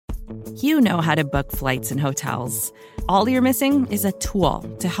You know how to book flights and hotels. All you're missing is a tool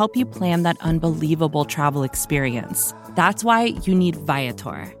to help you plan that unbelievable travel experience. That's why you need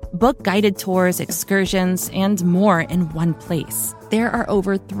Viator. Book guided tours, excursions, and more in one place. There are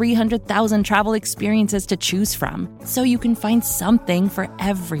over 300,000 travel experiences to choose from, so you can find something for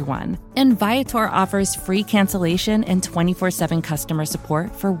everyone. And Viator offers free cancellation and 24/7 customer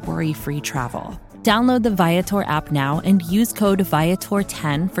support for worry-free travel. Download the Viator app now and use code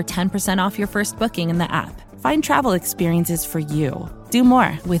Viator10 for 10% off your first booking in the app. Find travel experiences for you. Do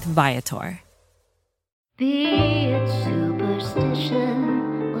more with Viator. Be it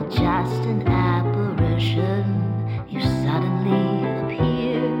superstition or just an apparition, you suddenly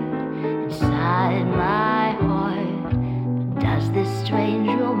appeared inside my heart. But does this strange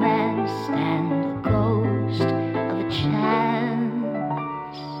romance stand a ghost of a chance?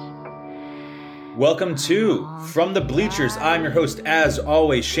 Welcome to From the Bleachers. I'm your host, as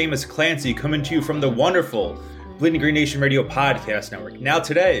always, Seamus Clancy, coming to you from the wonderful Bleeding Green Nation Radio Podcast Network. Now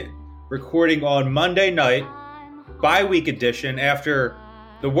today, recording on Monday night, bye-week edition, after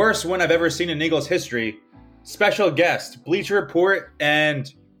the worst win I've ever seen in Eagles history. Special guest, Bleacher Report and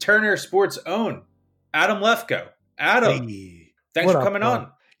Turner Sports' own Adam Lefkoe. Adam, thanks for coming on.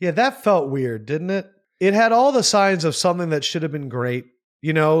 Yeah, that felt weird, didn't it? It had all the signs of something that should have been great.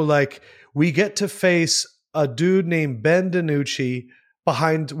 You know, like we get to face a dude named Ben DiNucci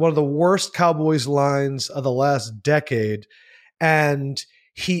behind one of the worst Cowboys lines of the last decade. And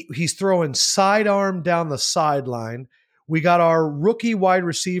he's throwing sidearm down the sideline. We got our rookie wide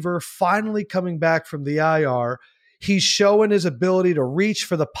receiver finally coming back from the IR. He's showing his ability to reach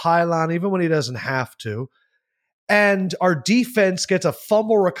for the pylon even when he doesn't have to. And our defense gets a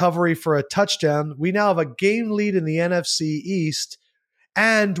fumble recovery for a touchdown. We now have a game lead in the NFC East.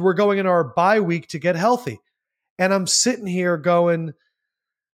 And we're going in our bye week to get healthy. And I'm sitting here going,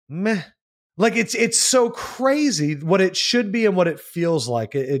 meh. Like it's so crazy what it should be and what it feels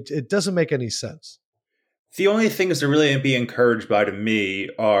like. It doesn't make any sense. The only things to really be encouraged by to me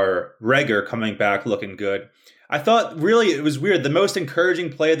are Reagor coming back looking good. I thought really it was weird. The most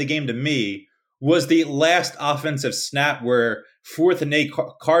encouraging play of the game to me was the last offensive snap where 4th and 8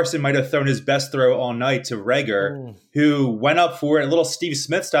 Carson might have thrown his best throw all night to Reagor, who went up for it, a little Steve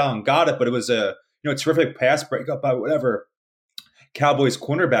Smith style, and got it. But it was a terrific pass breakup by whatever Cowboys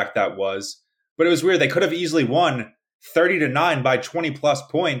cornerback that was. But it was weird. They could have easily won 30-9 by 20 plus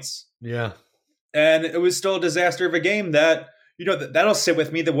points. Yeah. And it was still a disaster of a game that, that'll sit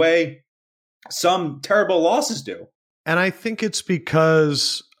with me the way some terrible losses do. And I think it's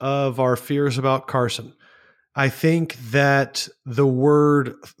because of our fears about Carson. I think that the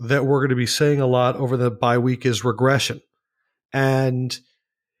word that we're going to be saying a lot over the bye week is regression. And,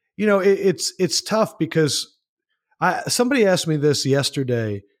 it's tough because somebody asked me this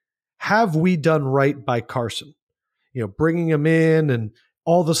yesterday. Have we done right by Carson? Bringing him in and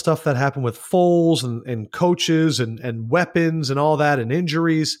all the stuff that happened with Foles and coaches and weapons and all that and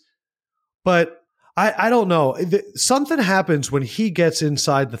injuries. But I don't know. Something happens when he gets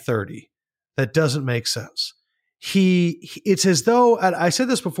inside the 30 that doesn't make sense. It's as though, and I said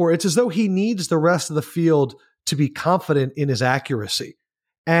this before, it's as though he needs the rest of the field to be confident in his accuracy.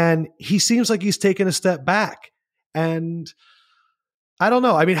 And he seems like he's taken a step back. And I don't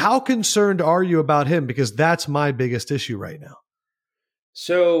know. I mean, how concerned are you about him? Because that's my biggest issue right now.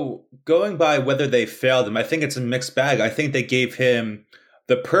 So going by whether they failed him, I think it's a mixed bag. I think they gave him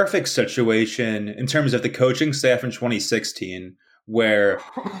the perfect situation in terms of the coaching staff in 2016, where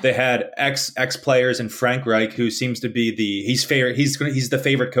they had ex players and Frank Reich, who seems to be he's the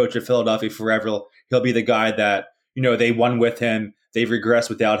favorite coach of Philadelphia forever. He'll be the guy that, they won with him. They've regressed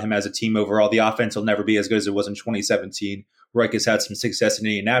without him as a team overall. The offense will never be as good as it was in 2017. Reich has had some success in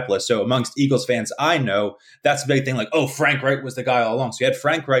Indianapolis. So amongst Eagles fans I know, that's a big thing. Like, oh, Frank Reich was the guy all along. So you had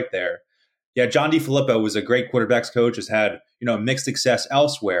Frank Reich there. Yeah, John DeFilippo was a great quarterbacks coach, has had, mixed success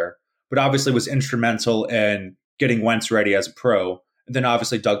elsewhere, but obviously was instrumental in getting Wentz ready as a pro. And then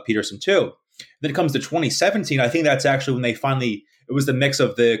obviously Doug Peterson too. Then it comes to 2017. I think that's actually when it was the mix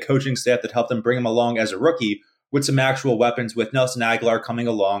of the coaching staff that helped them bring him along as a rookie with some actual weapons, with Nelson Aguilar coming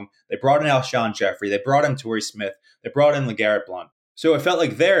along. They brought in Alshon Jeffrey. They brought in Torrey Smith. They brought in LeGarrette Blount. So it felt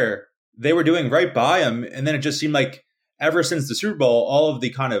like they were doing right by him. And then it just seemed like ever since the Super Bowl, all of the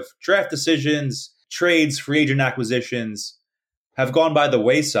kind of draft decisions, trades, free agent acquisitions have gone by the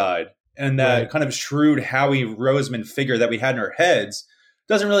wayside. And that kind of shrewd Howie Roseman figure that we had in our heads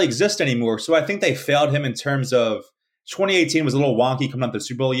doesn't really exist anymore. So I think they failed him in terms of 2018 was a little wonky coming up the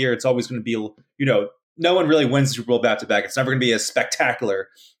Super Bowl year. It's always going to be, no one really wins the Super Bowl back-to-back. It's never going to be as spectacular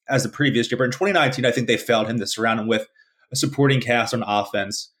as the previous year. But in 2019, I think they failed him to surround him with a supporting cast on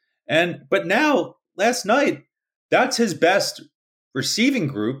offense. But now, last night, that's his best receiving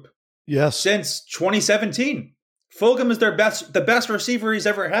group since 2017. Fulgham is the best receiver he's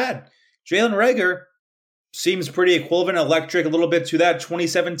ever had. Jalen Reagor seems pretty equivalent, electric, a little bit to that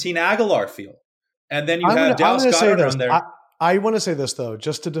 2017 Aguilar feel. And then you have Dallas Goedert on there. I want to say this, though,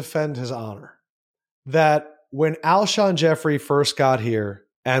 just to defend his honor, that when Alshon Jeffrey first got here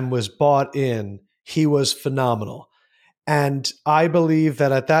and was bought in, he was phenomenal. And I believe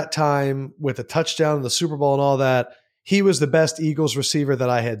that at that time, with the touchdown in the Super Bowl and all that, he was the best Eagles receiver that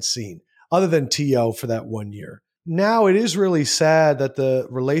I had seen, other than T.O. for that 1 year. Now it is really sad that the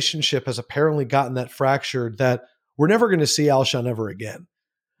relationship has apparently gotten that fractured that we're never going to see Alshon ever again.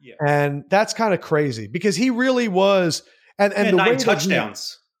 Yeah. And that's kind of crazy because he really was. And the 9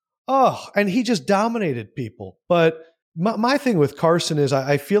 touchdowns. And he just dominated people. But my thing with Carson is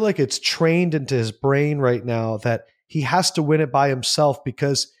I feel like it's trained into his brain right now that he has to win it by himself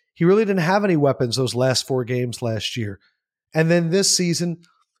because he really didn't have any weapons those last 4 games last year. And then this season,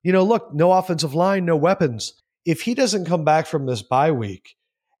 look, no offensive line, no weapons. If he doesn't come back from this bye week,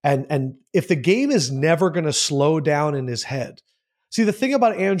 and if the game is never going to slow down in his head. See, the thing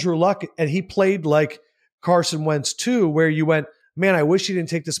about Andrew Luck, and he played like Carson Wentz too, where you went, man, I wish he didn't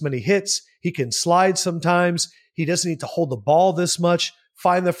take this many hits. He can slide sometimes. He doesn't need to hold the ball this much.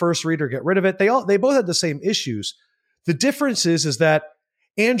 Find the first read or get rid of it. They both had the same issues. The difference is that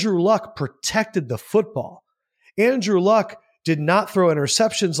Andrew Luck protected the football. Andrew Luck did not throw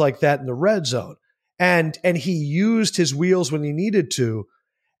interceptions like that in the red zone. And he used his wheels when he needed to.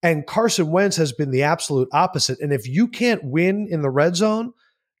 And Carson Wentz has been the absolute opposite. And if you can't win in the red zone,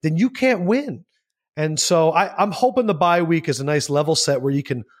 then you can't win. And so I'm hoping the bye week is a nice level set where you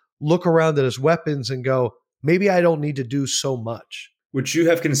can look around at his weapons and go, maybe I don't need to do so much. Would you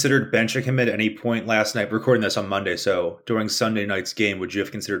have considered benching him at any point last night? We're recording this on Monday, so during Sunday night's game, would you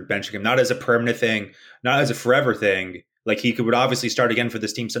have considered benching him? Not as a permanent thing, not as a forever thing. Like he would obviously start again for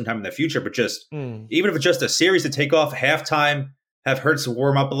this team sometime in the future, but just even if it's just a series to take off halftime, have Hurts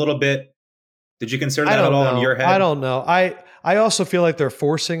warm up a little bit. Did you consider that at all in your head? I don't know. I also feel like they're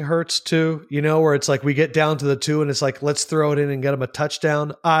forcing Hurts too, where it's like we get down to the 2 and it's like, let's throw it in and get him a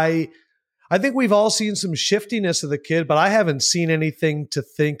touchdown. I think we've all seen some shiftiness of the kid, but I haven't seen anything to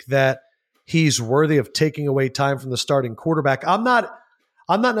think that he's worthy of taking away time from the starting quarterback. I'm not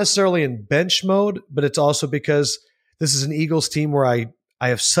necessarily in bench mode, but it's also because this is an Eagles team where I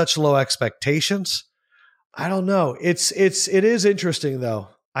have such low expectations. I don't know. It is interesting though.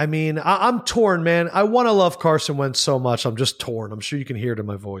 I mean, I'm torn, man. I want to love Carson Wentz so much. I'm just torn. I'm sure you can hear it in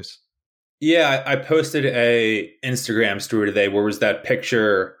my voice. Yeah, I posted a Instagram story today where was that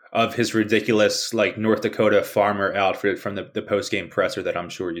picture of his ridiculous like North Dakota farmer outfit from the post-game presser that I'm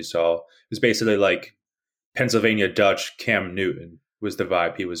sure you saw. It was basically like Pennsylvania Dutch Cam Newton was the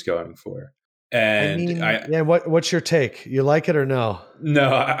vibe he was going for. And what's your take? You like it or no? No,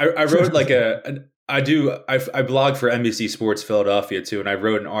 I wrote like I blog for NBC Sports Philadelphia too, and I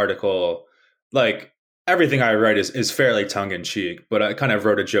wrote an article. Like everything I write is fairly tongue in cheek, but I kind of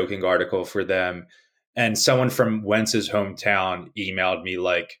wrote a joking article for them. And someone from Wentz's hometown emailed me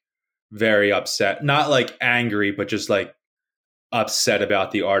like very upset, not like angry, but just like upset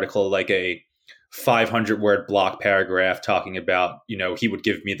about the article, like a 500-word block paragraph talking about, he would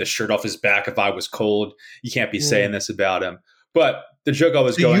give me the shirt off his back if I was cold. You can't be saying this about him. But the joke I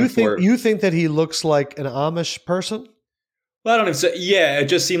was going for... You think that he looks like an Amish person? Well, I don't even say... Yeah, it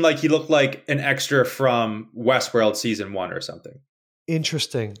just seemed like he looked like an extra from Westworld Season 1 or something.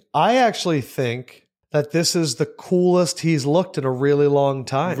 Interesting. I actually think that this is the coolest he's looked in a really long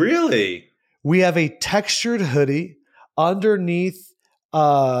time. Really? We have a textured hoodie underneath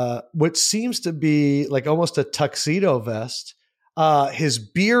what seems to be like almost a tuxedo vest. His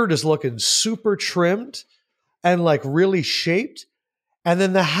beard is looking super trimmed and like really shaped. And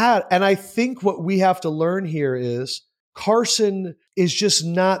then the hat. And I think what we have to learn here is Carson is just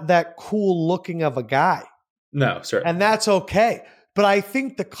not that cool looking of a guy. No, certainly. And that's okay. But I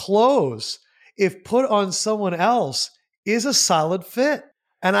think the clothes, if put on someone else, is a solid fit.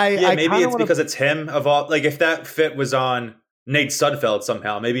 And maybe it's because it's him of all. Like if that fit was on Nate Sudfeld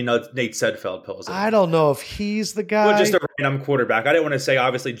somehow, maybe Nate Sudfeld pulls it. I don't know if he's the guy. Well, just a random quarterback. I didn't want to say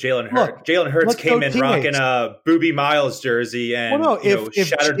obviously Jalen Hurts. Jalen Hurts came in rocking a Boobie Miles jersey and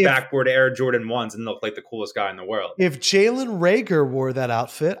shattered backboard Air Jordan 1s and looked like the coolest guy in the world. If Jalen Reagor wore that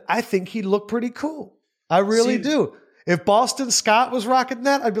outfit, I think he'd look pretty cool. I really do. If Boston Scott was rocking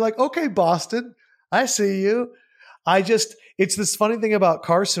that, I'd be like, okay, Boston, I see you. It's this funny thing about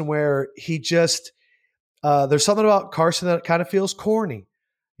Carson where he just, there's something about Carson that kind of feels corny,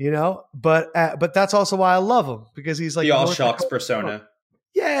 but that's also why I love him because he's like the all shocks persona.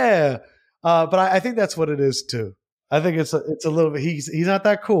 Yeah. But I think that's what it is too. I think it's a little bit, he's not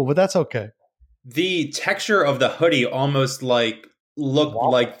that cool, but that's okay. The texture of the hoodie almost like looked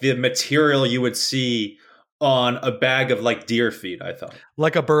like the material you would see on a bag of like deer feed, I thought.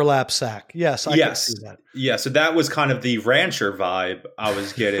 Like a burlap sack. Yes, I can see that. Yeah, so that was kind of the rancher vibe I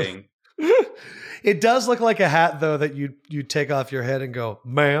was getting. It does look like a hat though that you take off your head and go,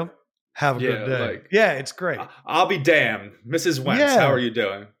 "Ma'am, have a good day." Like, yeah, it's great. I'll be damned. Mrs. Wentz, how are you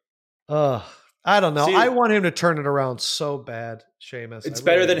doing? I don't know. See, I want him to turn it around so bad, Seamus. It's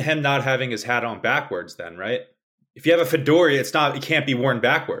better than him not having his hat on backwards then, right? If you have a fedora, it can't be worn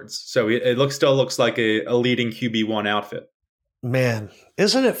backwards. So it still looks like a leading QB1 outfit. Man,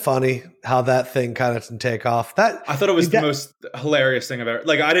 isn't it funny how that thing kind of can take off? I thought it was the most hilarious thing I've ever.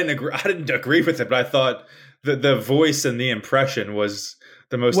 Like I didn't agree with it, but I thought the voice and the impression was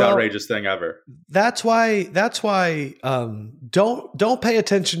the most outrageous thing ever. That's why don't pay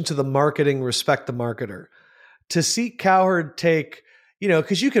attention to the marketing, respect the marketer. To see Cowherd take,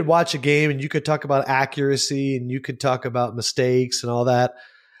 because you could watch a game and you could talk about accuracy and you could talk about mistakes and all that.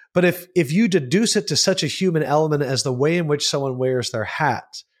 But if you deduce it to such a human element as the way in which someone wears their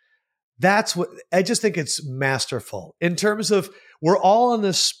hat, that's what I just think it's masterful in terms of we're all in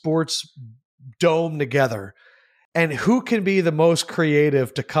this sports dome together. And who can be the most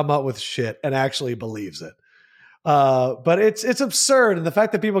creative to come up with shit and actually believes it? But it's absurd. And the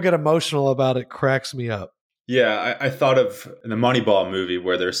fact that people get emotional about it cracks me up. Yeah, I thought of the Moneyball movie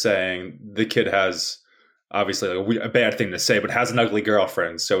where they're saying the kid has obviously like a bad thing to say, but has an ugly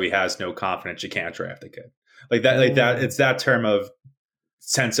girlfriend, so he has no confidence. You can't draft the kid like that. Like that, it's that term of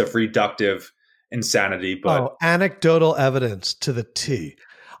sense of reductive insanity. But anecdotal evidence to the T.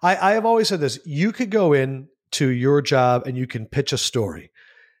 I have always said this: you could go in to your job and you can pitch a story,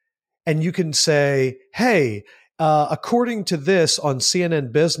 and you can say, "Hey, according to this on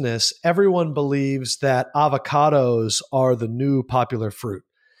CNN Business, everyone believes that avocados are the new popular fruit."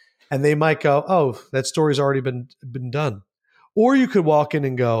 And they might go, "Oh, that story's already been done." Or you could walk in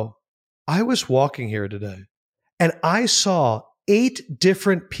and go, "I was walking here today and I saw 8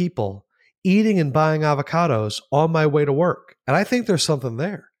 different people eating and buying avocados on my way to work. And I think there's something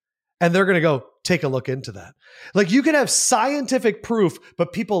there." And they're going to go take a look into that. Like you can have scientific proof,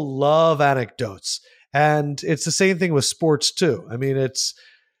 but people love anecdotes. And it's the same thing with sports too. I mean,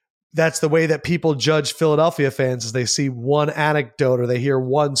 that's the way that people judge Philadelphia fans is they see one anecdote or they hear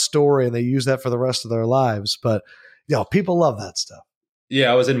one story and they use that for the rest of their lives. But, people love that stuff.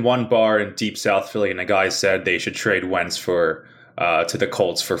 Yeah, I was in one bar in deep South Philly and a guy said they should trade Wentz to the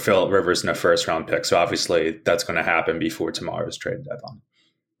Colts for Phillip Rivers in a first-round pick. So obviously that's going to happen before tomorrow's trade deadline.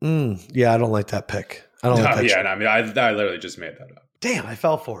 Yeah, I don't like that pick. I don't like that. Yeah, I mean, I literally just made that up. Damn, I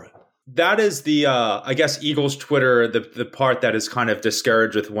fell for it. That is the, I guess, Eagles Twitter, the part that is kind of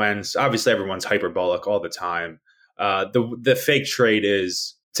discouraged with Wentz. Obviously, everyone's hyperbolic all the time. The fake trade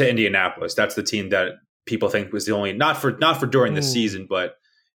is to Indianapolis. That's the team that people think was the only, not for during the season, but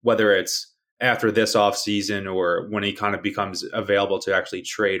whether it's after this offseason or when he kind of becomes available to actually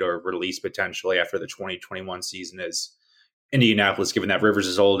trade or release potentially after the 2021 season is Indianapolis, given that Rivers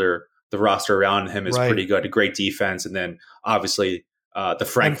is older. The roster around him is pretty good, a great defense. And then obviously, the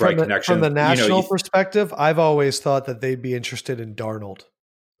Frank Reich connection. From the national perspective, I've always thought that they'd be interested in Darnold.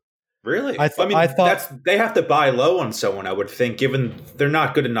 Really? I thought they have to buy low on someone, I would think, given they're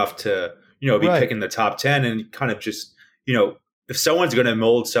not good enough to, be picking the top 10 and kind of just, if someone's going to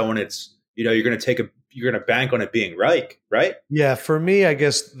mold someone, it's, you're going to bank on it being Reich, right? Yeah. For me, I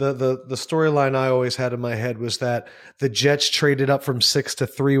guess the storyline I always had in my head was that the Jets traded up from 6 to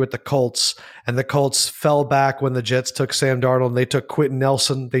 3 with the Colts, and the Colts fell back when the Jets took Sam Darnold and they took Quentin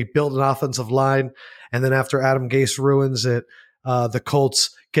Nelson. They built an offensive line. And then after Adam Gase ruins it, the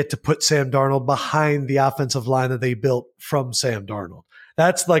Colts get to put Sam Darnold behind the offensive line that they built from Sam Darnold.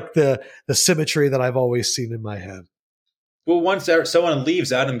 That's like the symmetry that I've always seen in my head. Well, once someone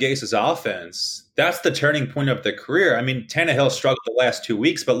leaves Adam Gase's offense, that's the turning point of the career. I mean, Tannehill struggled the last 2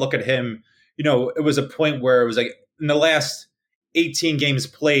 weeks, but look at him. It was a point where it was like in the last 18 games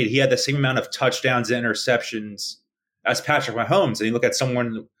played, he had the same amount of touchdowns and interceptions as Patrick Mahomes. And you look at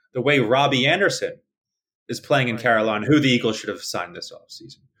someone the way Robbie Anderson is playing in Carolina, who the Eagles should have signed this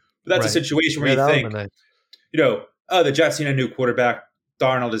offseason. But that's a situation where you think, the Jets need a new quarterback.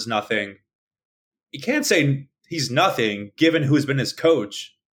 Darnold is nothing. You can't say he's nothing given who's been his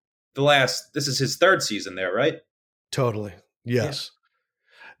coach this is his 3rd season there, right? Totally. Yes.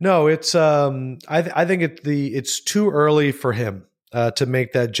 Yeah. No, it's I think it's too early for him to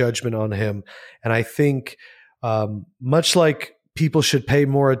make that judgment on him. And I think much like people should pay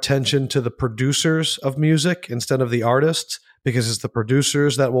more attention to the producers of music instead of the artists, because it's the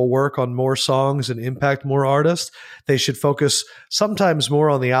producers that will work on more songs and impact more artists. They should focus sometimes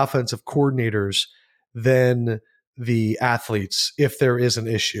more on the offensive coordinators than the athletes if there is an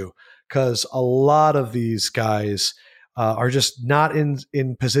issue, because a lot of these guys are just not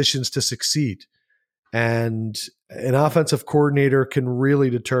in positions to succeed. And an offensive coordinator can really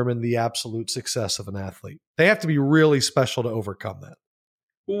determine the absolute success of an athlete. They have to be really special to overcome that.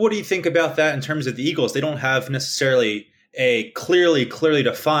 Well, what do you think about that in terms of the Eagles? They don't have necessarily a clearly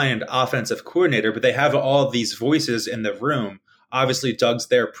defined offensive coordinator, but they have all of these voices in the room. Obviously, Doug's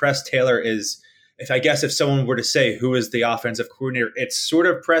there. Press Taylor is, if someone were to say who is the offensive coordinator, it's sort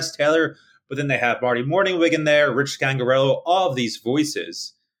of Press Taylor, but then they have Marty Morningwig in there, Rich Scangarello, all of these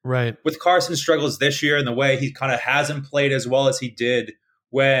voices. Right. With Carson's struggles this year and the way he kind of hasn't played as well as he did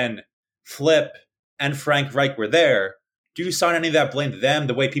when Flip and Frank Reich were there, do you assign any of that blame to them?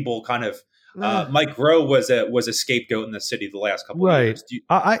 The way people kind of Mike Rowe was a scapegoat in the city the last couple of years.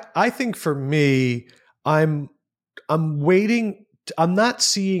 I think for me, I'm waiting. I'm not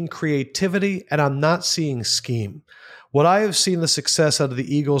seeing creativity and I'm not seeing scheme. What I have seen the success out of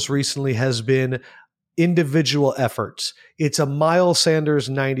the Eagles recently has been individual efforts. It's a Miles Sanders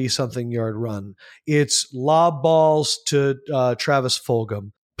 90-something yard run. It's lob balls to Travis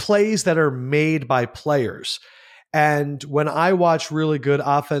Fulgham, plays that are made by players. And when I watch really good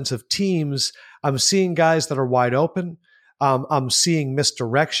offensive teams, I'm seeing guys that are wide open. I'm seeing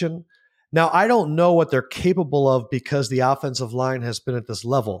misdirection. Now, I don't know what they're capable of because the offensive line has been at this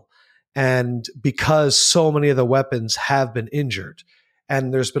level and because so many of the weapons have been injured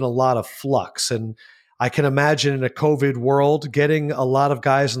and there's been a lot of flux. And I can imagine in a COVID world, getting a lot of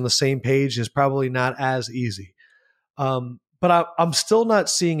guys on the same page is probably not as easy. But I'm still not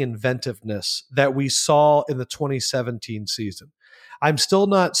seeing inventiveness that we saw in the 2017 season. I'm still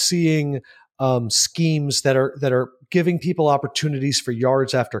not seeing schemes that are giving people opportunities for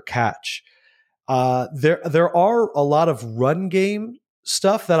yards after catch. There are a lot of run game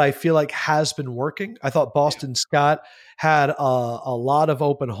stuff that I feel like has been working. I thought Boston Scott had a lot of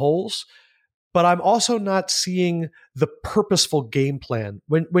open holes. But I'm also not seeing the purposeful game plan.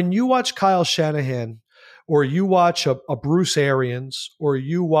 When you watch Kyle Shanahan, or you watch a Bruce Arians, or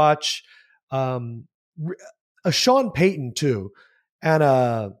you watch a Sean Payton too, and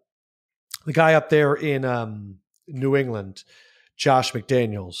the guy up there in New England, Josh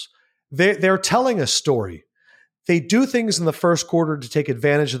McDaniels, they're telling a story. They do things in the first quarter to take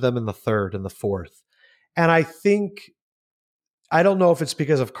advantage of them in the third and the fourth. And I don't know if it's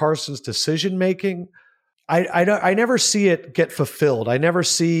because of Carson's decision making. I never see it get fulfilled. I never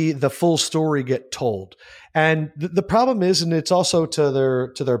see the full story get told. And the problem is, and it's also to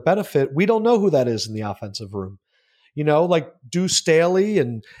their benefit, we don't know who that is in the offensive room. You know, like Deuce Staley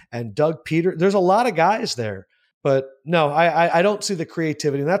and Doug Peter. There's a lot of guys there. But no, I don't see the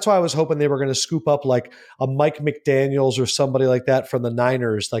creativity. And that's why I was hoping they were going to scoop up like a Mike McDaniels or somebody like that from the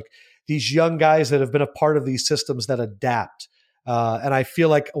Niners, like these young guys that have been a part of these systems that adapt. And I feel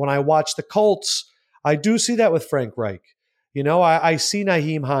like when I watch the Colts, I do see that with Frank Reich. You know, I see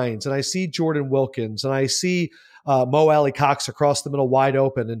Nyheim Hines and I see Jordan Wilkins and I see Mo Alley Cox across the middle wide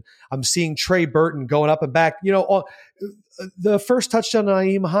open. And I'm seeing Trey Burton going up and back. You know, the first touchdown to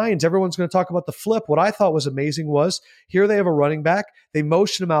Nyheim Hines, everyone's going to talk about the flip. What I thought was amazing was here they have a running back. They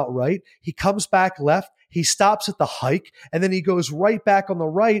motion him out right. He comes back left. He stops at the hike, and then he goes right back on the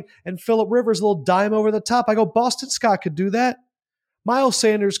right, and Phillip Rivers, a little dime over the top. I go, Boston Scott could do that. Miles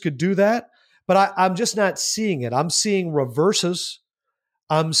Sanders could do that, but I'm just not seeing it. I'm seeing reverses.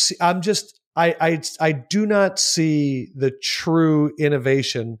 I do not see the true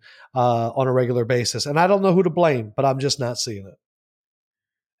innovation on a regular basis. And I don't know who to blame, but I'm just not seeing it.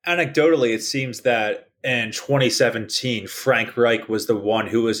 Anecdotally, it seems that in 2017, Frank Reich was the one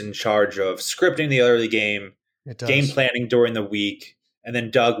who was in charge of scripting the early game, game planning during the week, and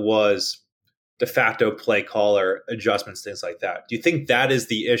then Doug was de facto play caller, adjustments, things like that. Do you think that is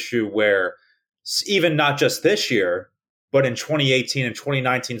the issue where even not just this year, but in 2018 and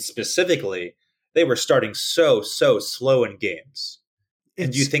 2019 specifically, they were starting so slow in games?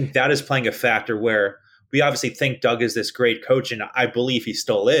 And do you think that is playing a factor where we obviously think Doug is this great coach, and I believe he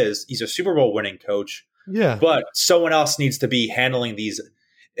still is. He's a Super Bowl winning coach. Yeah. But someone else needs to be handling these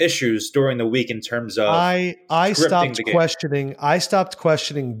issues during the week in terms of I stopped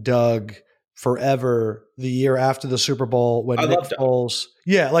questioning Doug forever the year after the Super Bowl when Nick Foles.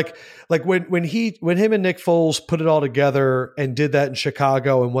 Yeah, like when him and Nick Foles put it all together and did that in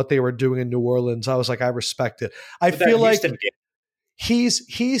Chicago and what they were doing in New Orleans, I was like, I respect it. I feel like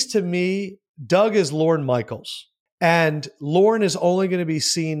he's to me, Doug is Lorne Michaels. And Lorne is only going to be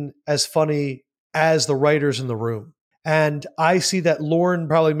seen as funny as the writers in the room. And I see that Lorne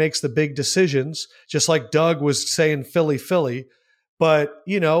probably makes the big decisions, just like Doug was saying Philly, Philly. But,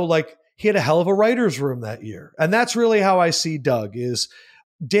 like he had a hell of a writer's room that year. And that's really how I see Doug is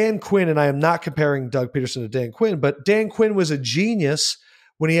Dan Quinn. And I am not comparing Doug Peterson to Dan Quinn, but Dan Quinn was a genius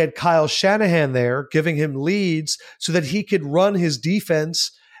when he had Kyle Shanahan there giving him leads so that he could run his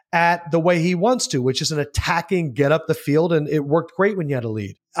defense at the way he wants to, which is an attacking, get up the field. And it worked great when you had a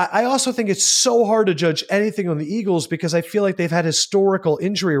lead. I also think it's so hard to judge anything on the Eagles because I feel like they've had historical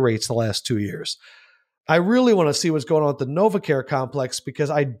injury rates the last 2 years. I really want to see what's going on at the NovaCare complex because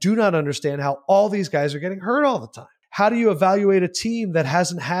I do not understand how all these guys are getting hurt all the time. How do you evaluate a team that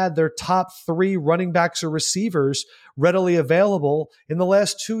hasn't had their top 3 running backs or receivers readily available in the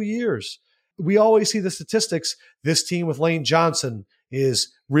last 2 years? We always see the statistics. This team with Lane Johnson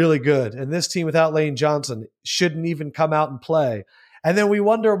is really good. And this team without Lane Johnson shouldn't even come out and play. And then we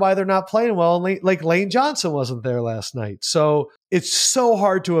wonder why they're not playing well. Like Lane Johnson wasn't there last night. So it's so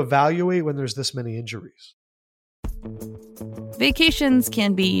hard to evaluate when there's this many injuries. Vacations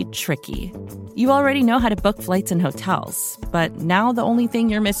can be tricky. You already know how to book flights and hotels, but now the only thing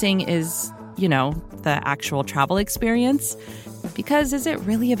you're missing is, the actual travel experience. Because is it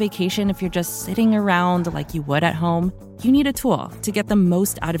really a vacation if you're just sitting around like you would at home? You need a tool to get the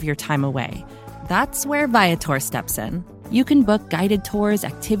most out of your time away. That's where Viator steps in. You can book guided tours,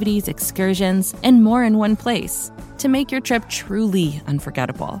 activities, excursions, and more in one place to make your trip truly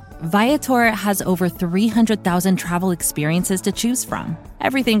unforgettable. Viator has over 300,000 travel experiences to choose from.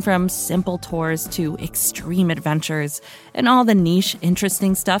 Everything from simple tours to extreme adventures and all the niche,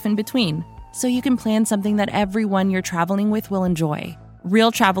 interesting stuff in between. So you can plan something that everyone you're traveling with will enjoy.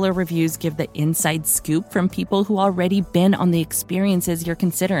 Real traveler reviews give the inside scoop from people who already been on the experiences you're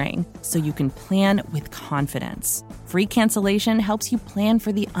considering, so you can plan with confidence. Free cancellation helps you plan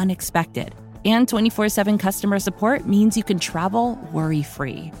for the unexpected. And 24/7 customer support means you can travel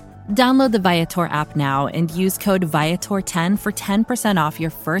worry-free. Download the Viator app now and use code Viator10 for 10% off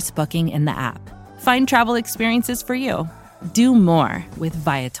your first booking in the app. Find travel experiences for you. Do more with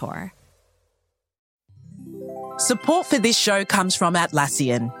Viator. Support for this show comes from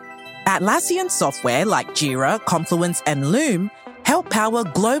Atlassian. Atlassian software like Jira, Confluence, and Loom help power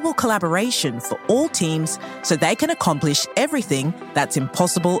global collaboration for all teams so they can accomplish everything that's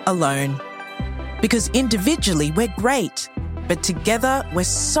impossible alone. Because individually we're great, but together we're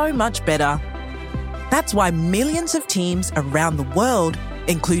so much better. That's why millions of teams around the world,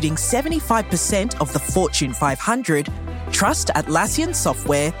 including 75% of the Fortune 500, trust Atlassian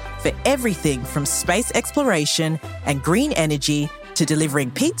software for everything from space exploration and green energy to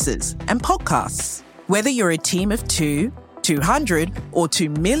delivering pizzas and podcasts. Whether you're a team of 2, 200, or 2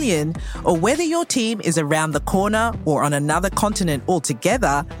 million, or whether your team is around the corner or on another continent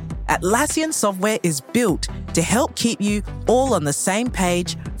altogether, Atlassian software is built to help keep you all on the same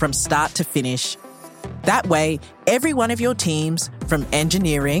page from start to finish. That way, every one of your teams, from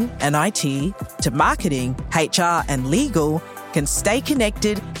engineering and IT to marketing, HR, and legal, can stay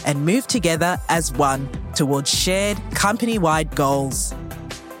connected and move together as one towards shared company-wide goals.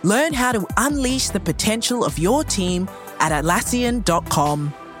 Learn how to unleash the potential of your team at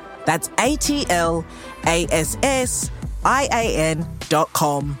Atlassian.com. That's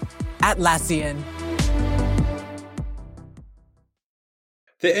Atlassian.com. Atlassian.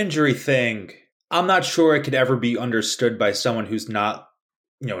 The injury thing, I'm not sure it could ever be understood by someone who's not,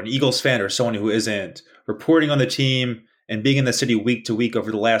 an Eagles fan or someone who isn't reporting on the team and being in the city week to week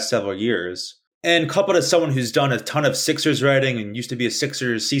over the last several years. And coupled as someone who's done a ton of Sixers writing and used to be a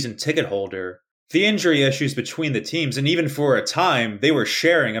Sixers season ticket holder, the injury issues between the teams, and even for a time, they were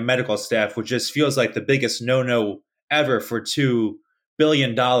sharing a medical staff, which just feels like the biggest no-no ever for $2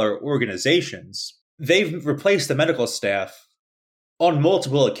 billion organizations. They've replaced the medical staff on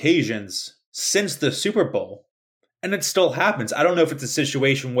multiple occasions since the Super Bowl, and it still happens. I don't know if it's a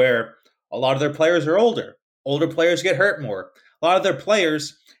situation where a lot of their players are older. Older players get hurt more. A lot of their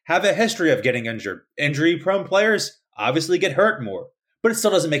players have a history of getting injured. Injury-prone players obviously get hurt more, but it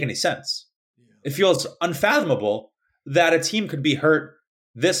still doesn't make any sense. It feels unfathomable that a team could be hurt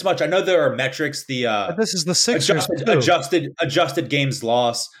this much. I know there are metrics. This is the Sixers adjusted games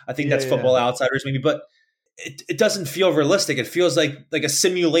loss. I think that's Football Outsiders maybe, but it doesn't feel realistic. It feels like a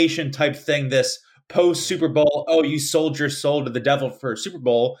simulation type thing. This post Super Bowl, you sold your soul to the devil for a Super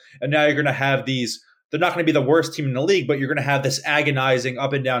Bowl, and now you're going to have these. They're not going to be the worst team in the league, but you're going to have this agonizing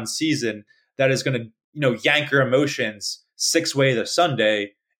up and down season that is going to yank your emotions 6 ways to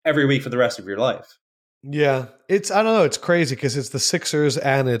Sunday every week for the rest of your life. Yeah, I don't know. It's crazy because it's the Sixers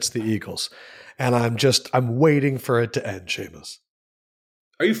and it's the Eagles. And I'm waiting for it to end, Seamus.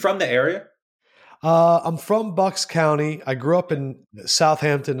 Are you from the area? I'm from Bucks County. I grew up in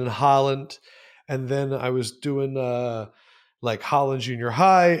Southampton in Holland, and then I was doing like Holland Junior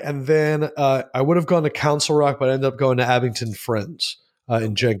High, and then I would have gone to Council Rock, but I ended up going to Abington Friends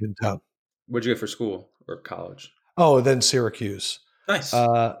in Jenkintown. Where'd you go for school or college? Oh, then Syracuse. Nice.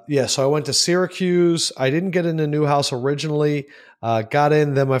 So I went to Syracuse. I didn't get into Newhouse originally. Got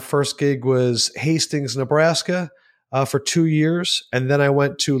in. Then my first gig was Hastings, Nebraska. For 2 years. And then I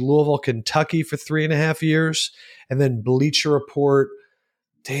went to Louisville, Kentucky for 3.5 years. And then Bleacher Report,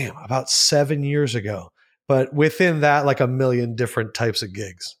 about 7 years ago. But within that, like a million different types of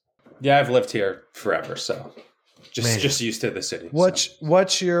gigs. Yeah, I've lived here forever, so just used to the city. What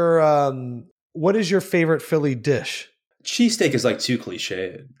is your favorite Philly dish? Cheesesteak is like too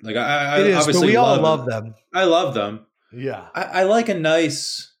cliche. Like it is, obviously but we all love them. I love them. Yeah. I like a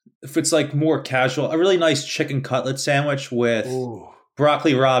nice, if it's like more casual, a really nice chicken cutlet sandwich with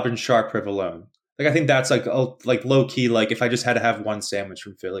broccoli rabe and sharp provolone. Like I think that's like low key. Like if I just had to have one sandwich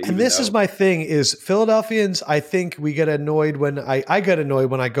from Philly. And this is my thing: is Philadelphians. I think we get annoyed when I get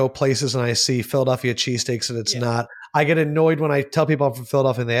annoyed when I go places and I see Philadelphia cheesesteaks and it's not. I get annoyed when I tell people I'm from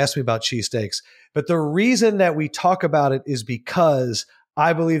Philadelphia and they ask me about cheesesteaks. But the reason that we talk about it is because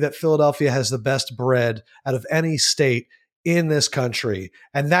I believe that Philadelphia has the best bread out of any state in this country.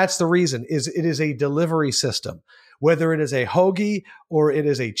 And that's the reason is it is a delivery system, whether it is a hoagie or it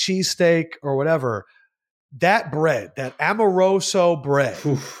is a cheesesteak or whatever, that bread, that Amoroso bread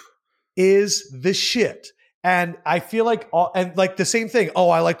is the shit. And I feel like, and like the same thing. Oh,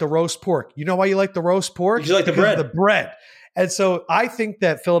 I like the roast pork. You know why you like the roast pork? You like the bread. The bread. And so I think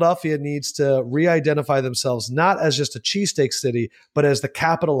that Philadelphia needs to re-identify themselves not as just a cheesesteak city, but as the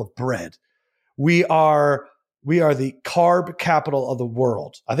capital of bread. We are the carb capital of the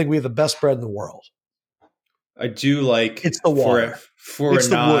world. I think we have the best bread in the world. I do like it's the water. for a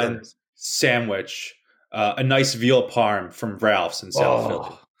non-sandwich, a nice veal parm from Ralph's in South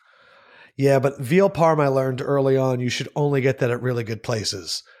Philly. Yeah, but veal parm I learned early on, you should only get that at really good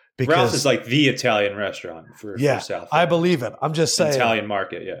places. Because Ralph's is like the Italian restaurant for South Philly. I believe it. I'm just saying. Italian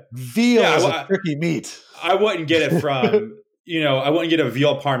market, yeah. Veal is a tricky meat. I wouldn't get it from, I wouldn't get a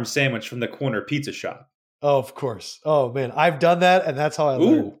veal parm sandwich from the corner pizza shop. Oh, of course. Oh, man. I've done that, and that's how I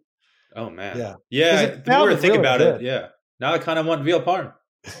learned. Oh, man. Yeah. Yeah. The more I think about it, yeah. Now I kind of want veal parm.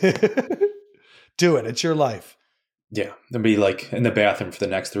 Do it. It's your life. Yeah. I'll be like in the bathroom for the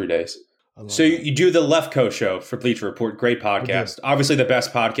next 3 days. So you do the Lefko show for Bleacher Report. Great podcast. Obviously, the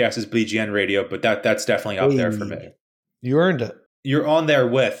best podcast is BGN Radio, but that's definitely up there for me. You earned it. You're on there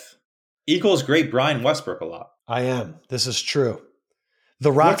with Eagles great Brian Westbrook a lot. I am. This is true.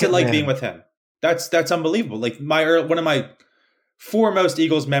 The Rocket What's it like Man. being with him? That's unbelievable. Like one of my foremost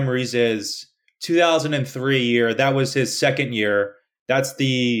Eagles memories is 2003 year. That was his second year. That's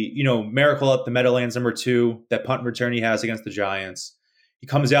the Miracle at the Meadowlands #2, that punt return he has against the Giants. He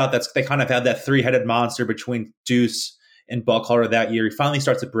comes out. They kind of had that 3-headed monster between Deuce and Buckhalter that year. He finally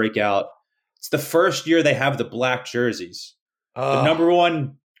starts to break out. It's the first year they have the black jerseys. The number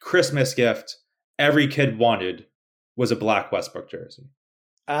one Christmas gift every kid wanted was a black Westbrook jersey.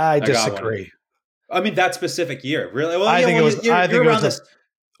 I disagree. I mean, that specific year, really. Well, I think it was.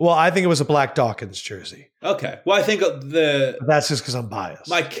 Well, I think it was a Black Dawkins jersey. Okay. Well, I think that's just because I'm biased.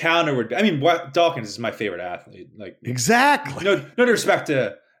 My counter would be. I mean, Dawkins is my favorite athlete. Like exactly. No disrespect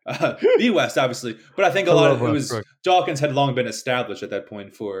to B West, obviously, but I think a lot of it was Dawkins had long been established at that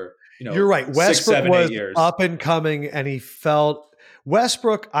point for You're right. Westbrook 6, 7, was 8 years. Up and coming, and he felt.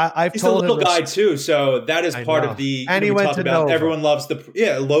 Westbrook, he's a little guy too, so that is part of the. And he went to Nova. Everyone loves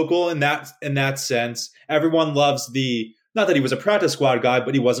local in that sense. Everyone loves the. Not that he was a practice squad guy,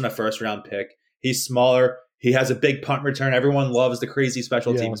 but he wasn't a first round pick. He's smaller. He has a big punt return. Everyone loves the crazy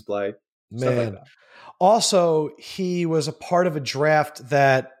special teams play. Man. Like also, he was a part of a draft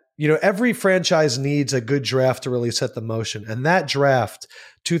that, every franchise needs a good draft to really set the motion. And that draft,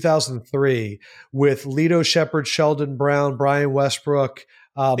 2003, with Lito Shepherd, Sheldon Brown, Brian Westbrook,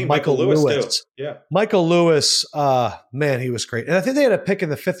 Michael Lewis. Too. Yeah. Michael Lewis, man, he was great. And I think they had a pick in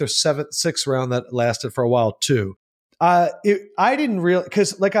the 5th or 6th round that lasted for a while too. I didn't really,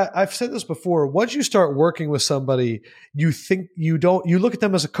 because like I've said this before, once you start working with somebody, you look at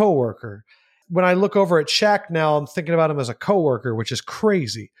them as a coworker. When I look over at Shaq now, I'm thinking about him as a coworker, which is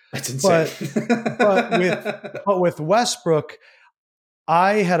crazy. That's insane. But with Westbrook,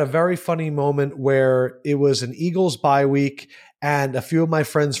 I had a very funny moment where it was an Eagles bye week and a few of my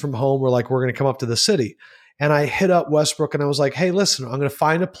friends from home were like, we're going to come up to the city. And I hit up Westbrook and I was like, hey, listen, I'm going to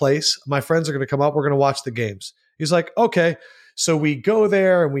find a place. My friends are going to come up. We're going to watch the games. He's like, okay. So we go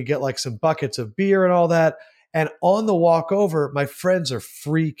there and we get like some buckets of beer and all that. And on the walk over, my friends are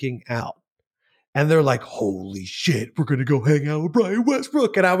freaking out. And they're like, holy shit, we're going to go hang out with Brian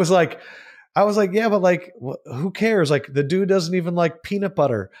Westbrook. And I was like, yeah, but like, who cares? Like, the dude doesn't even like peanut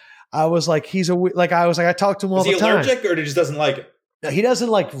butter. I was like, I talk to him all the time. Is he allergic or he just doesn't like it? He doesn't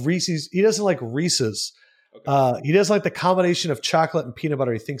like Reese's. He doesn't like Reese's. Okay. He doesn't like the combination of chocolate and peanut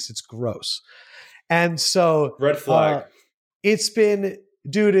butter. He thinks it's gross. And so red flag. It's been,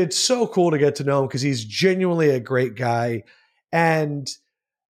 dude, it's so cool to get to know him because he's genuinely a great guy. And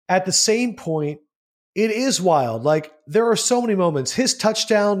at the same point, it is wild. Like, there are so many moments. His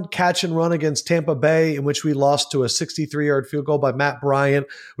touchdown catch and run against Tampa Bay, in which we lost to a 63-yard field goal by Matt Bryant,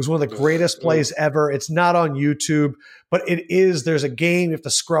 was one of the greatest plays ever. It's not on YouTube, but it is. There's a game. You have to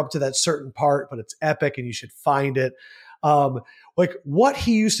scrub to that certain part, but it's epic and you should find it. Like what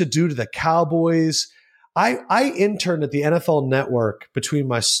he used to do to the Cowboys. I interned at the NFL Network between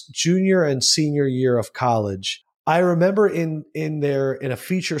my junior and senior year of college. I remember in a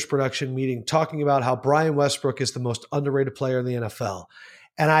features production meeting talking about how Brian Westbrook is the most underrated player in the NFL.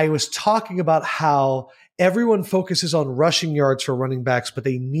 And I was talking about how everyone focuses on rushing yards for running backs, but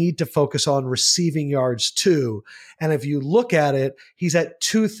they need to focus on receiving yards too. And if you look at it, he's at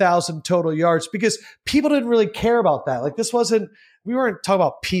 2,000 total yards because people didn't really care about that. Like we weren't talking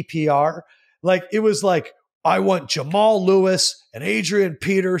about PPR. Like it was like, I want Jamal Lewis and Adrian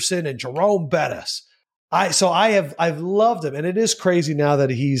Peterson and Jerome Bettis. I've loved him. And it is crazy now that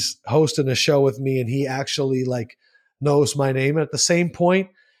he's hosting a show with me and he actually like knows my name. And at the same point,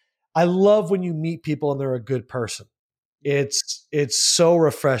 I love when you meet people and they're a good person. It's so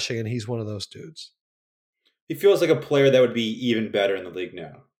refreshing. And he's one of those dudes. He feels like a player that would be even better in the league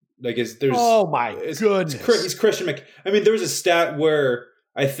now. Like oh my goodness. He's Christian I mean, there was a stat where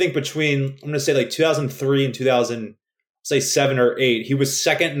I think between, I'm going to say like 2003 and 2007 or 8, he was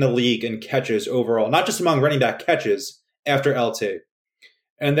second in the league in catches overall, not just among running back catches after LT.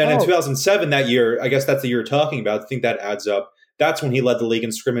 And then in 2007, that year, I guess that's the year you're talking about. I think that adds up. That's when he led the league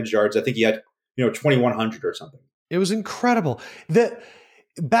in scrimmage yards. I think he had, 2,100 or something. It was incredible.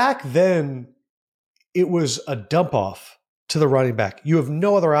 Back then, it was a dump off to the running back. You have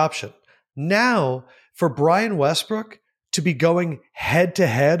no other option. Now, for Brian Westbrook to be going head to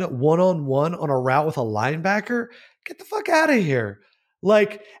head, one-on-one on a route with a linebacker, get the fuck out of here.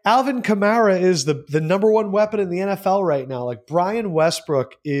 Like Alvin Kamara is the number one weapon in the NFL right now. Like Brian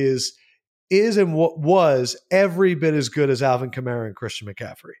Westbrook is and what was every bit as good as Alvin Kamara and Christian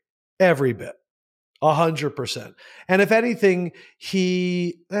McCaffrey. Every bit. 100%. And if anything,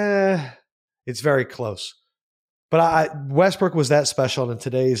 it's very close. But Westbrook was that special, and in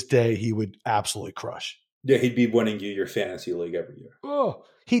today's day, he would absolutely crush. Yeah, he'd be winning you your fantasy league every year. Oh,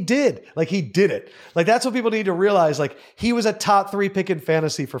 he did. Like, he did it. Like, that's what people need to realize. Like, he was a top 3 pick in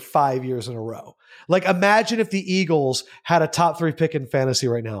fantasy for 5 years in a row. Like, imagine if the Eagles had a top 3 pick in fantasy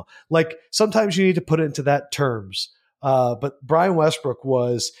right now. Like, sometimes you need to put it into that terms. But Brian Westbrook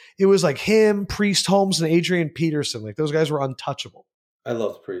it was like him, Priest Holmes, and Adrian Peterson. Like, those guys were untouchable. I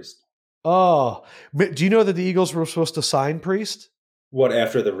loved Priest. Oh, do you know that the Eagles were supposed to sign Priest? What,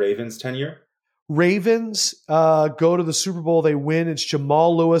 after the Ravens tenure? Ravens go to the Super Bowl. They win. It's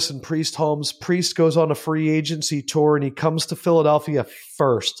Jamal Lewis and Priest Holmes. Priest goes on a free agency tour, and he comes to Philadelphia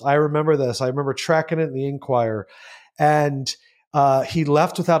first. I remember this. I remember tracking it in the Inquirer. And he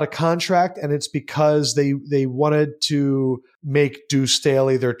left without a contract, and it's because they wanted to make Deuce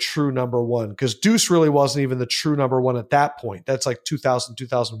Staley their true number one, because Deuce really wasn't even the true number one at that point. That's like 2000,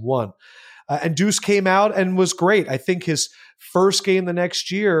 2001. And Deuce came out and was great. I think his first game the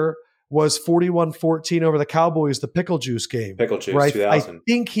next year was 41-14 over the Cowboys, the Pickle Juice game. Pickle Juice, right? 2000. I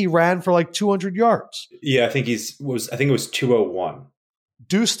think he ran for like 200 yards. Yeah, I think it was 201.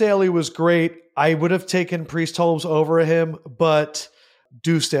 Deuce Staley was great. I would have taken Priest Holmes over him, but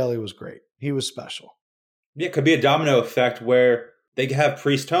Deuce Staley was great. He was special. Yeah, it could be a domino effect where they could have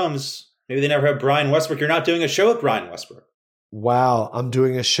Priest Holmes. Maybe they never have Brian Westbrook. You're not doing a show with Brian Westbrook. Wow, I'm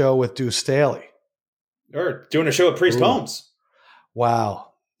doing a show with Deuce Staley. Or doing a show with Priest Holmes. Wow.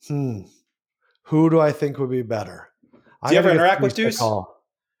 Who do I think would be better? Do you ever interact with Deuce?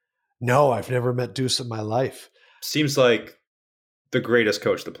 No, I've never met Deuce in my life. Seems like the greatest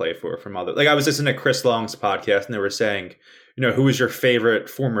coach to play for from other. Like, I was listening to Chris Long's podcast, and they were saying, who was your favorite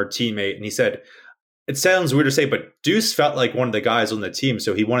former teammate? And he said, it sounds weird to say, but Deuce felt like one of the guys on the team,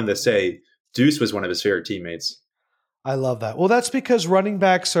 so he wanted to say Deuce was one of his favorite teammates. I love that. Well, that's because running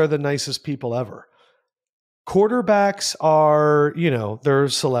backs are the nicest people ever. Quarterbacks are, they're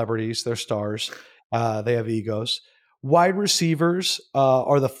celebrities, they're stars, they have egos. wide receivers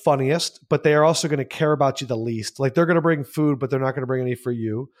are the funniest, but they are also going to care about you the least. Like they're going to bring food, but they're not going to bring any for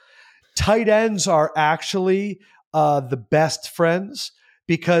you. Tight ends are actually the best friends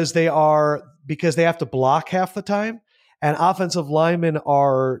because they have to block half the time. And offensive linemen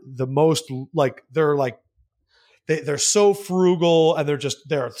are the most they're so frugal and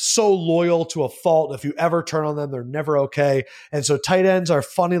they're so loyal to a fault. If you ever turn on them, they're never okay. And so tight ends are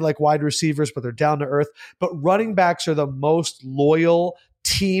funny like wide receivers, but they're down to earth. But running backs are the most loyal,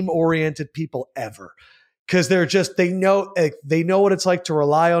 team-oriented people ever. Because they know what it's like to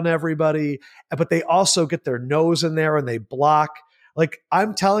rely on everybody, but they also get their nose in there and they block. Like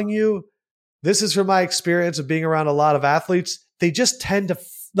I'm telling you, this is from my experience of being around a lot of athletes. They just tend to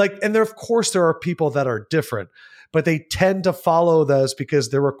and there are people that are different, but they tend to follow those because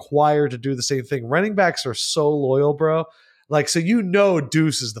they're required to do the same thing. Running backs are so loyal, bro. Like, so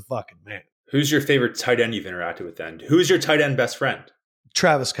Deuce is the fucking man. Who's your favorite tight end you've interacted with then? Who's your tight end best friend?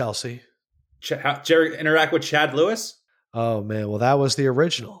 Travis Kelce. Jerry interact with Chad Lewis? Oh, man. Well, that was the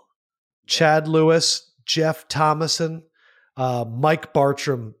original. Chad Lewis, Jeff Thomason, Mike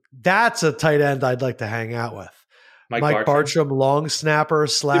Bartram. That's a tight end I'd like to hang out with. Mike Bartram, long snapper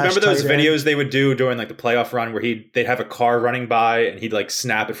 / Do you remember those tight videos end? they would do during like the playoff run where they'd have a car running by and he'd like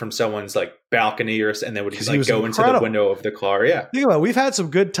snap it from someone's like balcony and they would like go into the window of the car. Yeah. Think about it. We've had some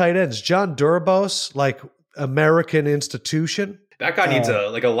good tight ends. John Durabos, like American institution. That guy needs a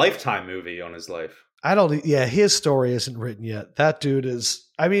Lifetime movie on his life. His story isn't written yet. That dude is,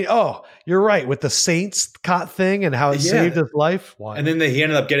 you're right. With the Saints thing and how it saved his life. Why? And then he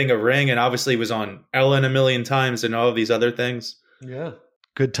ended up getting a ring and obviously was on Ellen a million times and all of these other things. Yeah.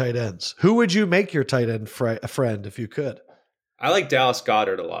 Good tight ends. Who would you make your tight end friend if you could? I like Dallas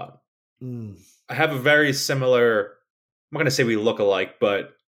Goedert a lot. I have a very similar, I'm not going to say we look alike,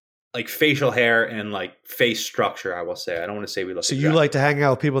 but like facial hair and like face structure, I will say. I don't want to say we look So exactly. You like to hang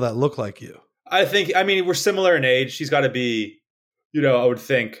out with people that look like you? We're similar in age. She's got to be, I would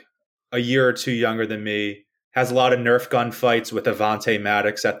think a year or two younger than me. Has a lot of Nerf gun fights with Avante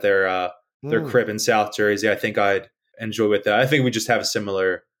Maddox at their crib in South Jersey. I think I'd enjoy with that. I think we just have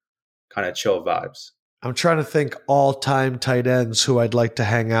similar kind of chill vibes. I'm trying to think all-time tight ends who I'd like to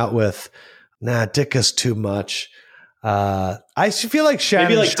hang out with. Nah, Dicka's too much. I feel like Shannon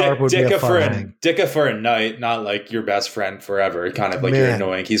Maybe like Sharp would be a fun hang. Dicka for a night, not like your best friend forever. Kind of like you're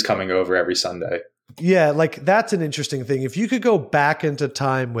annoying. He's coming over every Sunday. Yeah, like that's an interesting thing. If you could go back into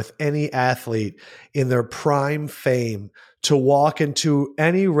time with any athlete in their prime fame to walk into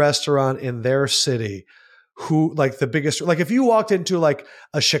any restaurant in their city, who like the biggest, like if you walked into like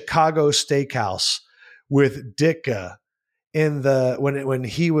a Chicago steakhouse with Ditka in the when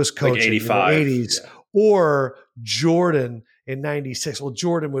he was coaching like 85, in the 80s, or Jordan in 96. Well,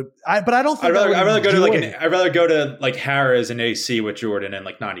 Jordan would, but I don't think I'd rather go to like Harrah's and AC with Jordan in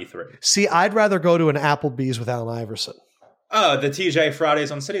like 93. See, I'd rather go to an Applebee's with Allen Iverson. Oh, the TGI Fridays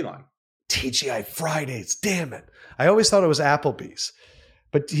on City Line. TGI Fridays, damn it. I always thought it was Applebee's.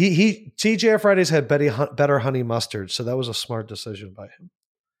 But TGI Fridays had better honey mustard, so that was a smart decision by him.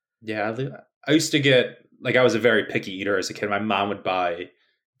 Yeah, I used to get, like I was a very picky eater as a kid. My mom would buy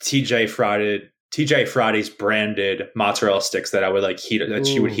TGI Fridays branded mozzarella sticks that I would like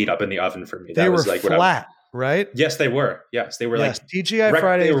she would heat up in the oven for me. They were like flat, right? Yes, they were. Yes, they were like TGI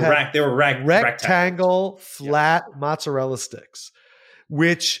Fridays. They were rectangle flat mozzarella sticks,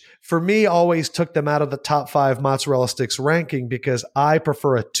 which for me always took them out of the top 5 mozzarella sticks ranking because I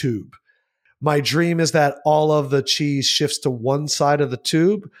prefer a tube. My dream is that all of the cheese shifts to one side of the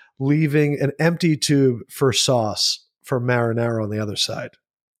tube, leaving an empty tube for sauce for marinara on the other side.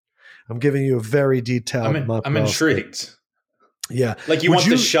 I'm giving you a very detailed mozzarella. I'm intrigued. Steak. Yeah. Like you want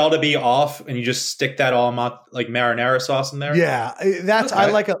the shell to be off and you just stick that all like marinara sauce in there? Yeah. That's okay.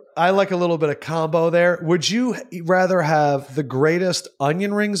 I like a little bit of combo there. Would you rather have the greatest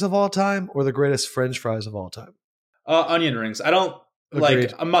onion rings of all time or the greatest French fries of all time? Onion rings. I don't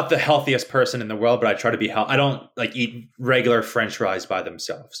Agreed. I'm not the healthiest person in the world, but I try to be I don't like eat regular French fries by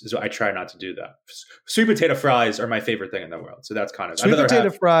themselves. So I try not to do that. Sweet potato fries are my favorite thing in the world. So that's kind of sweet potato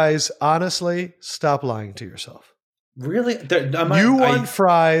fries. Honestly, stop lying to yourself. Really? You want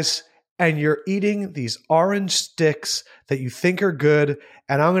fries and you're eating these orange sticks that you think are good.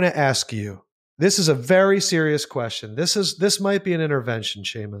 And I'm going to ask you, this is a very serious question. This might be an intervention,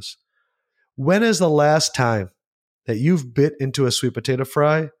 Seamus. When is the last time that you've bit into a sweet potato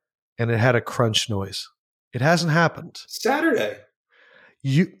fry and it had a crunch noise? It hasn't happened. Saturday.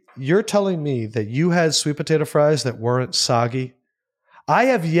 You're telling me that you had sweet potato fries that weren't soggy? I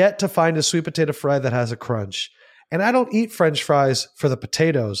have yet to find a sweet potato fry that has a crunch. And I don't eat French fries for the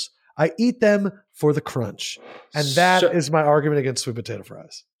potatoes. I eat them for the crunch. And that is my argument against sweet potato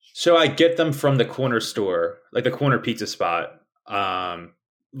fries. So I get them from the corner store, like the corner pizza spot.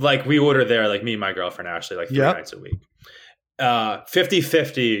 Like we order there, like me and my girlfriend Ashley, like 3 nights a week.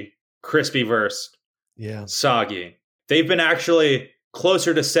 50-50 crispy versus soggy. They've been actually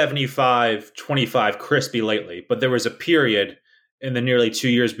closer to 75-25 crispy lately, but there was a period in the nearly 2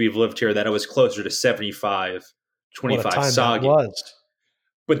 years we've lived here that it was closer to 75-25 soggy.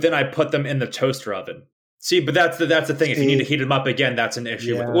 But then I put them in the toaster oven. See, but that's the thing. If you need to heat them up again, that's an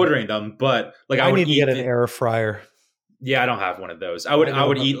issue with ordering them. But like I would need to get an air fryer. Yeah, I don't have one of those. I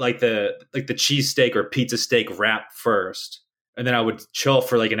would eat like the cheesesteak or pizza steak wrap first, and then I would chill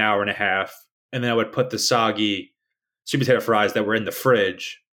for like an hour and a half, and then I would put the soggy sweet potato fries that were in the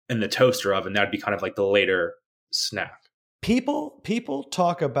fridge in the toaster oven. That'd be kind of like the later snack. People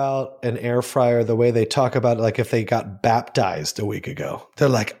talk about an air fryer the way they talk about it, like if they got baptized a week ago. They're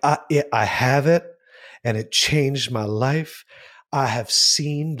like, I have it, and it changed my life. I have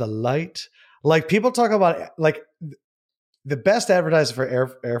seen the light. Like people talk about it, like the best advertising for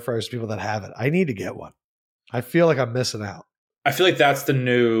air fryers, people that have it. I need to get one. I feel like I'm missing out. I feel like that's the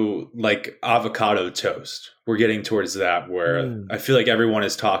new like avocado toast. We're getting towards that where I feel like everyone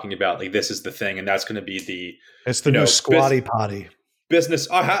is talking about like this is the thing, and that's going to be it's the new squatty potty business.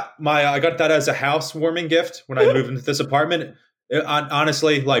 I got that as a housewarming gift when I moved into this apartment.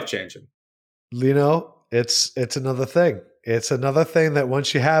 Honestly, life changing. You know, it's another thing. It's another thing that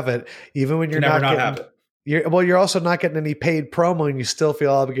once you have it, even when you're not have it. You're also not getting any paid promo, and you still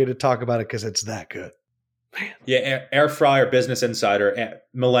feel obligated to talk about it because it's that good. Man. Yeah, air fryer Business Insider.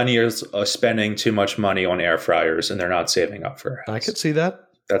 Millennials are spending too much money on air fryers, and they're not saving up for it. I could see that.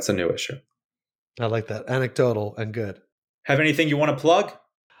 That's a new issue. I like that. Anecdotal and good. Have anything you want to plug?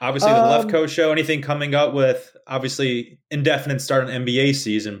 Obviously, the Lefkoe show. Anything coming up with obviously indefinite start on NBA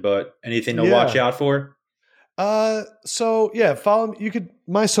season, but anything to watch out for? So yeah, follow me. You could,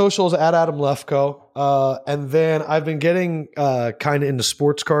 my socials at Adam Lefkoe. And then I've been getting, kind of into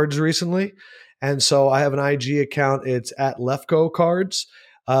sports cards recently. And so I have an IG account. It's at Lefkoe Cards.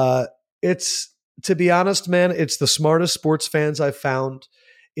 It's, to be honest, man, it's the smartest sports fans I've found.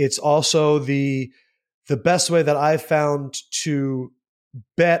 It's also the best way that I've found to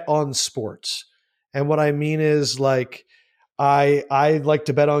bet on sports. And what I mean is like, I like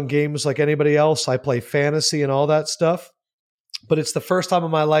to bet on games like anybody else. I play fantasy and all that stuff. But it's the first time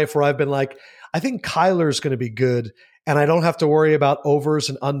in my life where I've been like, I think Kyler's going to be good, and I don't have to worry about overs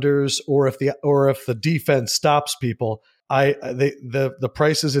and unders or if the defense stops people. The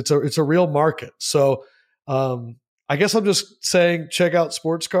prices, it's a real market. So I guess I'm just saying check out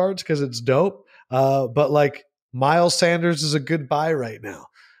sports cards because it's dope. But like Miles Sanders is a good buy right now.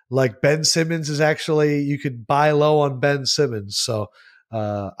 Like Ben Simmons is actually, you could buy low on Ben Simmons. So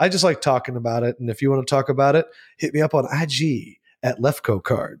I just like talking about it. And if you want to talk about it, hit me up on IG at Lefkoe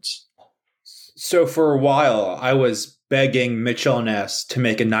Cards. So for a while, I was begging Mitchell Ness to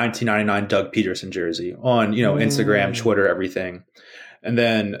make a 1999 Doug Peterson jersey on, Instagram, Twitter, everything. And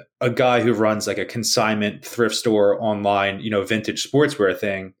then a guy who runs like a consignment thrift store online, vintage sportswear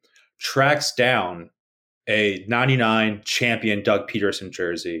thing, tracks down a 99 champion Doug Peterson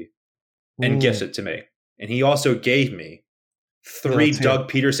jersey and gifts it to me. And he also gave me 3 Doug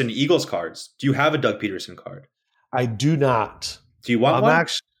Peterson Eagles cards. Do you have a Doug Peterson card? I do not. Do you want one?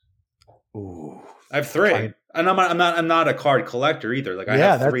 I have 3. Okay. And I'm not a card collector either. Like I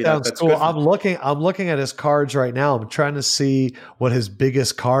have 3. That sounds cool. Good. I'm looking at his cards right now. I'm trying to see what his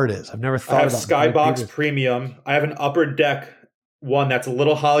biggest card is. I've never thought about Skybox Premium. I have an Upper Deck one that's a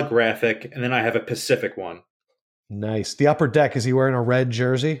little holographic, and then I have a Pacific one. Nice. The Upper Deck, is he wearing a red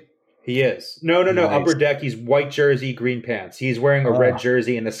jersey? He is. No. Nice. Upper Deck, he's white jersey, green pants. He's wearing a red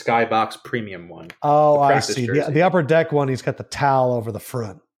jersey and the Skybox Premium one. Oh, I see. The Upper Deck one, he's got the towel over the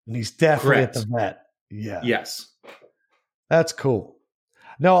front, and he's definitely at the vet. Yeah. Yes. That's cool.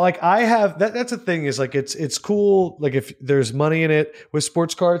 No, like I have that's the thing is like it's cool. Like if there's money in it with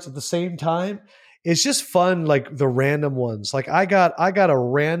sports cards at the same time, it's just fun. Like the random ones. Like I got a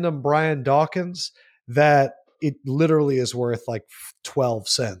random Brian Dawkins that it literally is worth like 12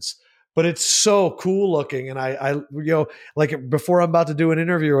 cents, but it's so cool looking. And I like before I'm about to do an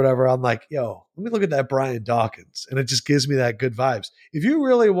interview or whatever, I'm like, let me look at that Brian Dawkins. And it just gives me that good vibes. If you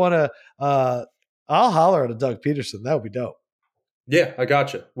really want to, I'll holler at a Doug Peterson. That would be dope. Yeah, I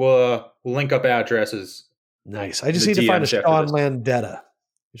got you. We'll link up addresses. Nice. I just need to find a Sean Landetta.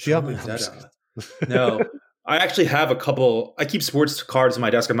 No, I actually have a couple. I keep sports cards on my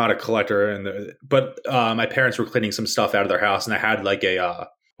desk. I'm not a collector, but my parents were cleaning some stuff out of their house, and I had like a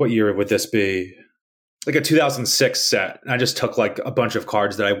what year would this be? like a 2006 set. And I just took like a bunch of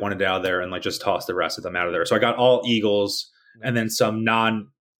cards that I wanted out of there and like just tossed the rest of them out of there. So I got all Eagles and then some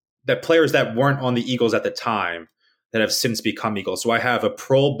that players that weren't on the Eagles at the time that have since become Eagles. So I have a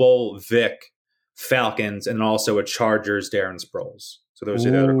Pro Bowl Vic Falcons and also a Chargers Darren Sproles. So those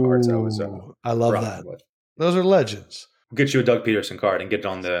are the other cards I was I love that. With. Those are legends. We'll get you a Doug Peterson card and get it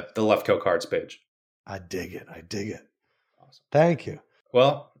on the Leftco cards page. I dig it. Awesome. Thank you.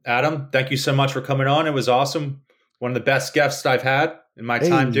 Well, Adam, thank you so much for coming on. It was awesome. One of the best guests I've had in my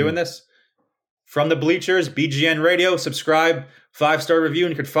time doing this. From the Bleachers, BGN Radio, subscribe, 5-star review,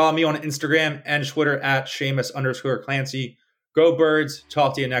 and you can follow me on Instagram and Twitter at Seamus_Clancy. Go Birds.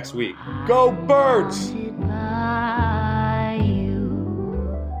 Talk to you next week. Go Birds!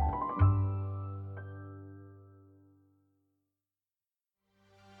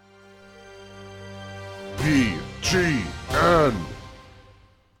 BGN.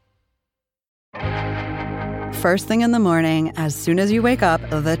 First thing in the morning, as soon as you wake up,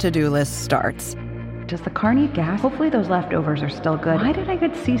 the to-do list starts. Does the car need gas? Hopefully those leftovers are still good. Why did I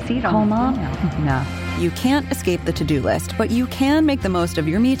get CC'd on Mom? No. You can't escape the to-do list, but you can make the most of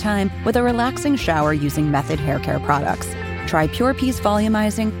your me time with a relaxing shower using Method Hair Care products. Try Pure Peace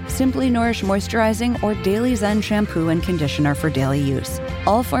Volumizing, Simply Nourish Moisturizing, or Daily Zen Shampoo and Conditioner for daily use.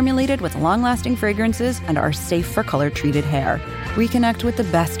 All formulated with long-lasting fragrances and are safe for color-treated hair. Reconnect with the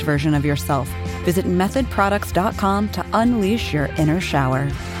best version of yourself. Visit methodproducts.com to unleash your inner shower.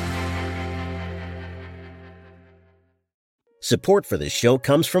 Support for this show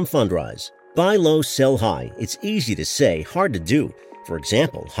comes from Fundrise. Buy low, sell high. It's easy to say, hard to do. For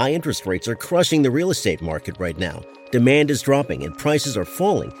example, high interest rates are crushing the real estate market right now. Demand is dropping and prices are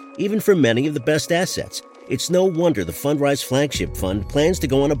falling, even for many of the best assets. It's no wonder the Fundrise Flagship Fund plans to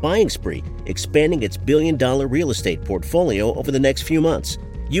go on a buying spree, expanding its billion-dollar real estate portfolio over the next few months.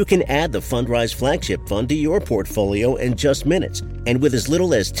 You can add the Fundrise Flagship Fund to your portfolio in just minutes, and with as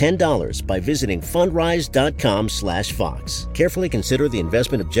little as $10 by visiting fundrise.com/Fox. Carefully consider the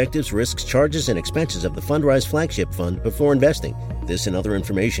investment objectives, risks, charges, and expenses of the Fundrise Flagship Fund before investing. This and other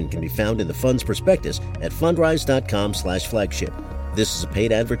information can be found in the fund's prospectus at fundrise.com/flagship. This is a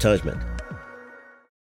paid advertisement.